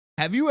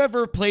Have you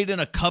ever played in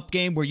a cup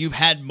game where you've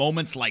had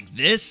moments like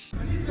this?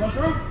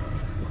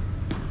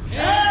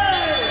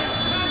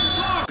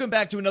 Welcome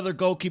back to another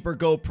Goalkeeper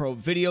GoPro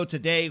video.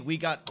 Today we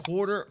got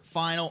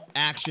quarter-final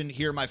action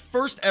here, my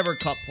first ever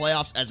cup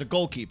playoffs as a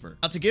goalkeeper.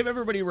 Now, to give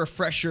everybody a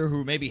refresher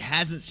who maybe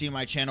hasn't seen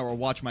my channel or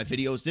watched my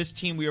videos, this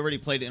team we already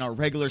played in our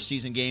regular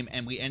season game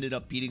and we ended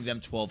up beating them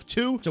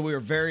 12-2, so we were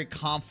very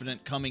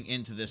confident coming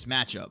into this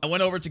matchup. I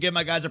went over to give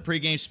my guys a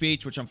pregame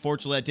speech, which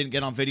unfortunately I didn't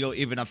get on video.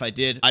 Even if I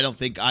did, I don't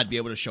think I'd be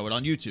able to show it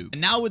on YouTube.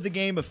 And now with the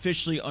game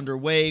officially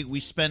underway, we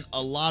spent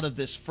a lot of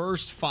this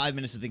first 5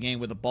 minutes of the game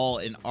with the ball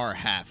in our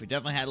half. We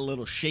definitely had a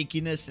little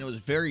shakiness and it was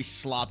very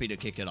sloppy to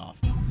kick it off.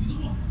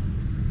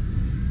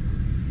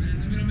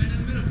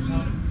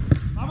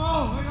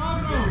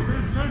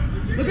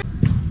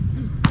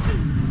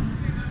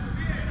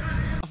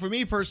 For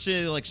me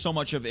personally, like so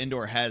much of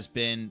indoor has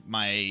been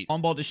my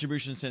on-ball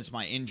distribution since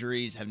my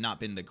injuries have not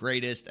been the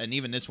greatest, and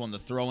even this one, the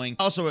throwing.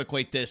 I also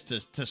equate this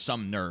to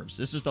some nerves.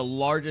 This is the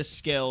largest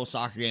scale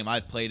soccer game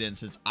I've played in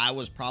since I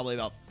was probably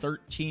about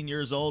 13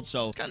 years old,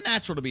 so it's kind of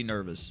natural to be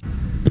nervous.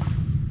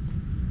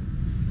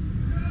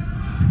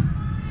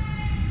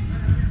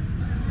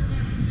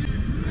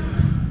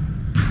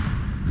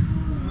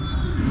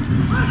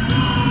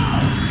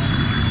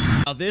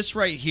 Now this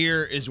right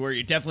here is where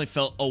you definitely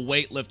felt a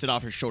weight lifted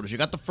off your shoulders. You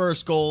got the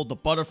first goal, the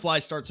butterfly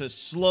starts to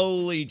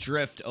slowly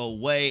drift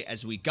away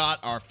as we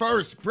got our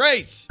first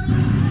brace.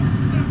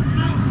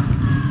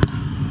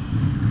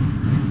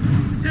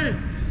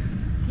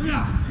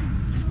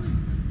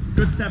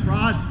 Good step,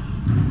 Rod.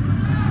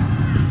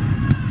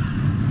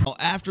 Well,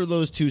 after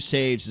those two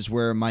saves is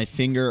where my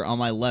finger on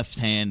my left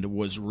hand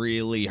was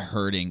really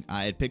hurting.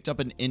 I had picked up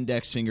an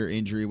index finger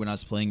injury when I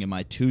was playing in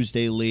my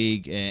Tuesday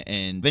league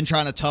and been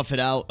trying to tough it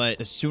out,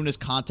 but as soon as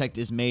contact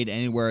is made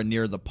anywhere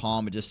near the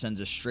palm, it just sends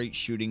a straight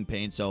shooting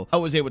pain, so I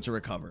was able to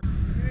recover.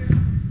 Into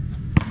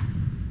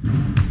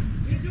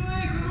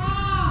it, come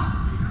on!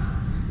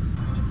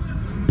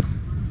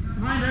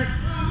 Reminder.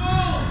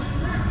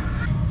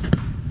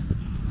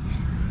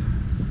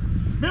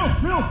 Middle,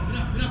 middle!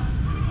 Get up.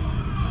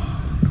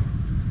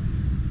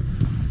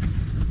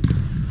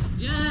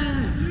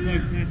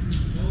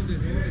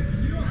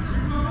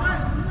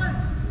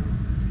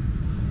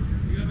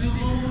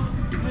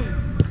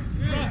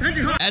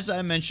 As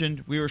I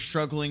mentioned, we were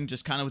struggling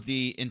just kind of with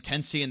the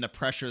intensity and the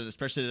pressure,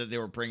 especially that they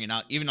were bringing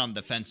out, even on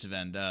the defensive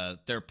end.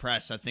 Their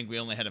press, I think we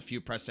only had a few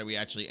press that we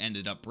actually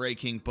ended up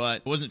breaking, but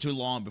it wasn't too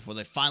long before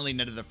they finally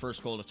netted their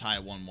first goal to tie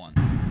it 1-1.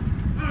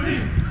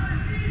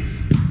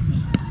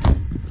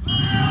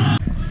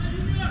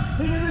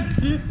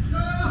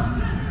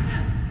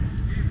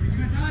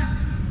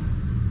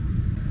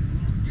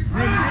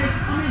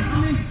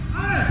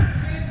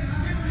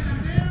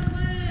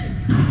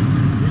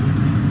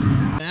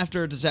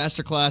 After a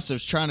disaster class, I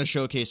was trying to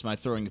showcase my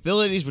throwing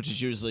abilities, which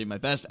is usually my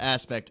best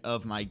aspect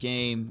of my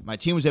game. My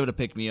team was able to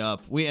pick me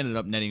up. We ended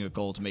up netting a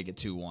goal to make it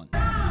 2-1.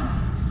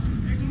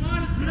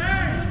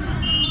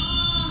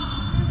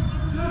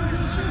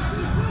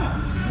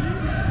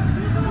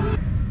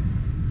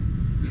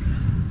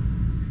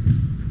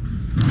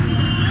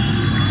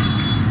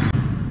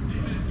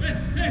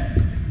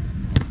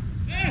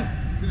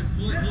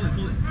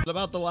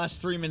 About the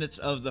last 3 minutes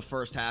of the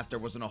first half, there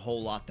wasn't a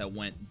whole lot that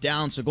went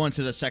down. So going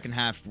to the second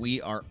half,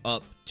 we are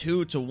up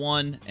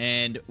 2-1,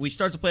 and we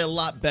start to play a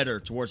lot better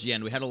towards the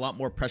end. We had a lot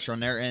more pressure on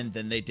their end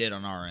than they did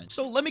on our end.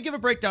 So let me give a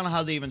breakdown of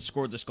how they even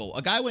scored this goal.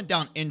 A guy went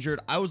down injured.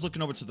 I was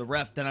looking over to the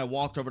ref. Then I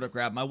walked over to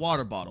grab my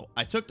water bottle.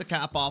 I took the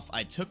cap off.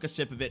 I took a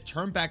sip of it,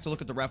 turned back to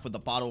look at the ref with the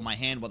bottle in my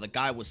hand while the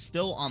guy was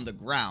still on the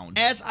ground.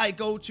 As I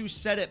go to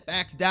set it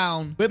back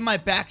down, with my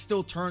back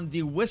still turned,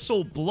 the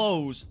whistle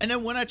blows. And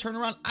then when I turn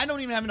around, I don't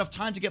even have enough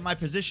time to get my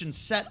position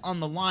set on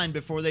the line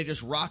before they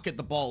just rocket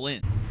the ball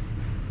in.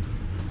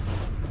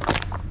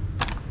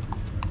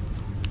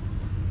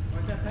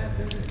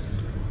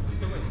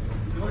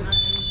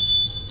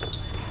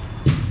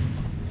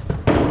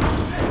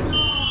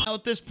 Now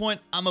at this point,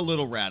 I'm a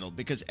little rattled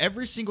because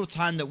every single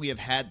time that we have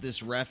had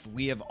this ref,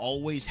 we have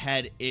always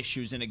had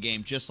issues in a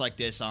game just like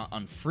this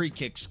on free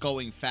kicks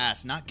going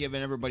fast, not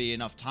giving everybody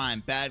enough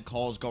time, bad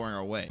calls going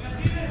our way.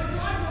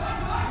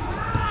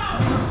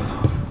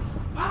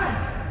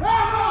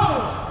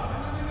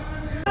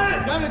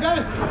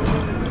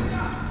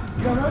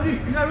 Got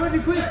it. You got ready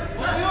quick.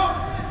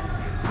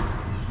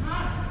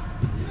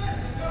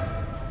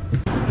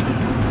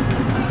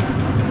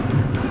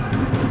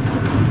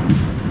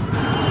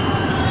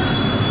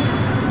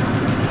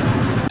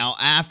 Now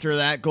after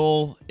that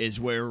goal is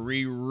where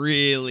we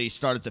really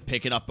started to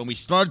pick it up and we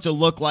started to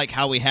look like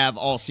how we have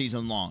all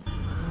season long.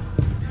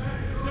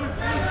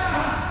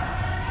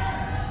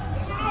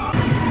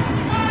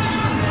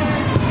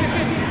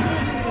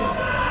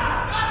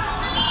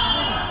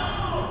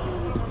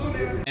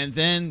 And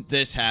then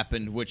this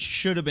happened, which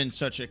should have been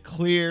such a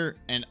clear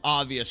and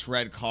obvious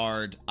red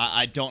card.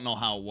 I don't know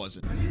how it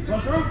wasn't.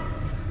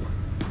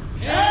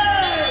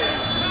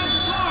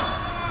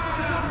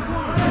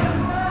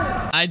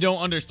 I don't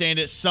understand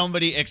it.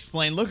 Somebody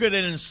explain. Look at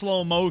it in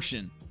slow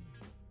motion.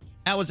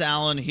 That was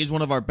Allen. He's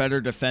one of our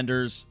better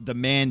defenders. The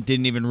man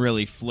didn't even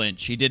really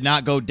flinch. He did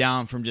not go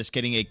down from just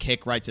getting a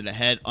kick right to the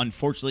head.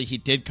 Unfortunately, he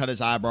did cut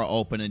his eyebrow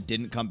open and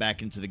didn't come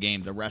back into the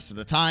game the rest of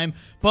the time.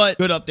 But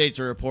good update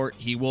to report.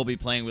 He will be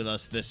playing with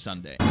us this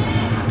Sunday.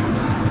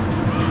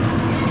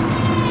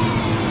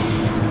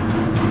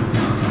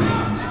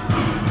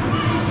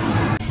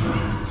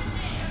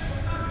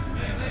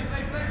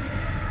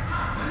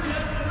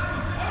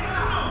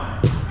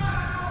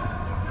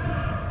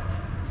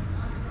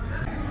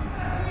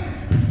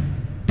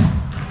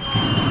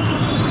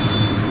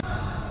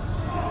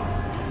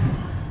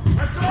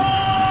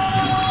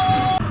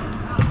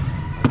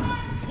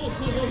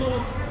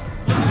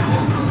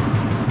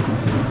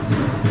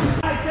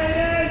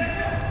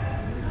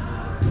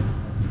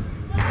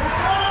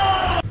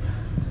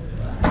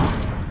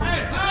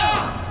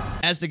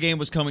 As the game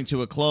was coming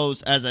to a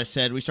close, as I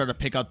said, we started to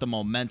pick up the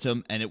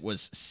momentum, and it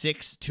was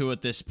 6-2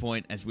 at this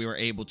point as we were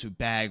able to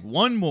bag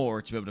one more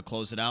to be able to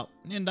close it out,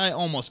 and I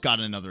almost got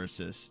another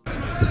assist.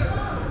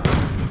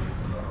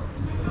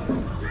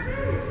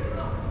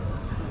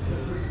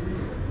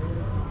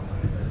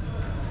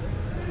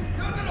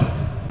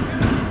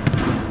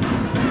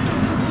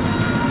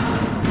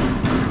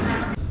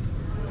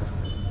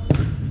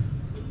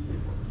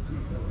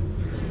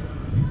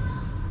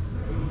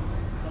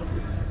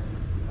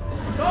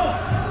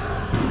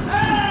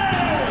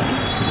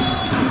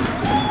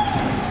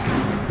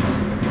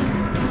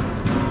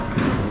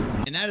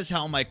 And that is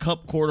how my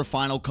Cup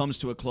quarterfinal comes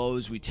to a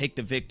close. We take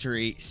the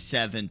victory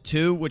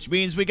 7-2, which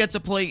means we get to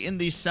play in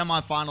the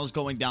semifinals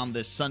going down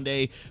this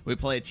Sunday. We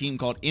play a team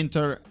called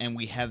Inter, and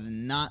we have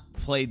not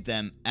played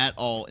them at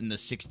all in the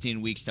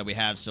 16 weeks that we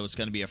have, so it's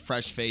going to be a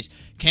fresh face.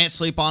 Can't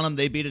sleep on them.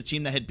 They beat a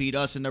team that had beat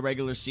us in the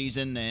regular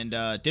season and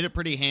did it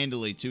pretty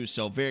handily too,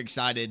 so very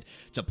excited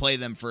to play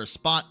them for a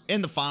spot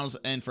in the finals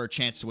and for a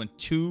chance to win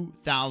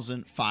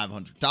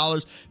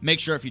 $2,500.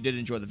 Make sure if you did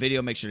enjoy the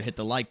video, make sure to hit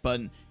the like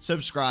button,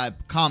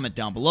 subscribe, comment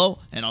down below,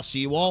 and I'll see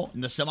you all in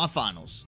the semifinals.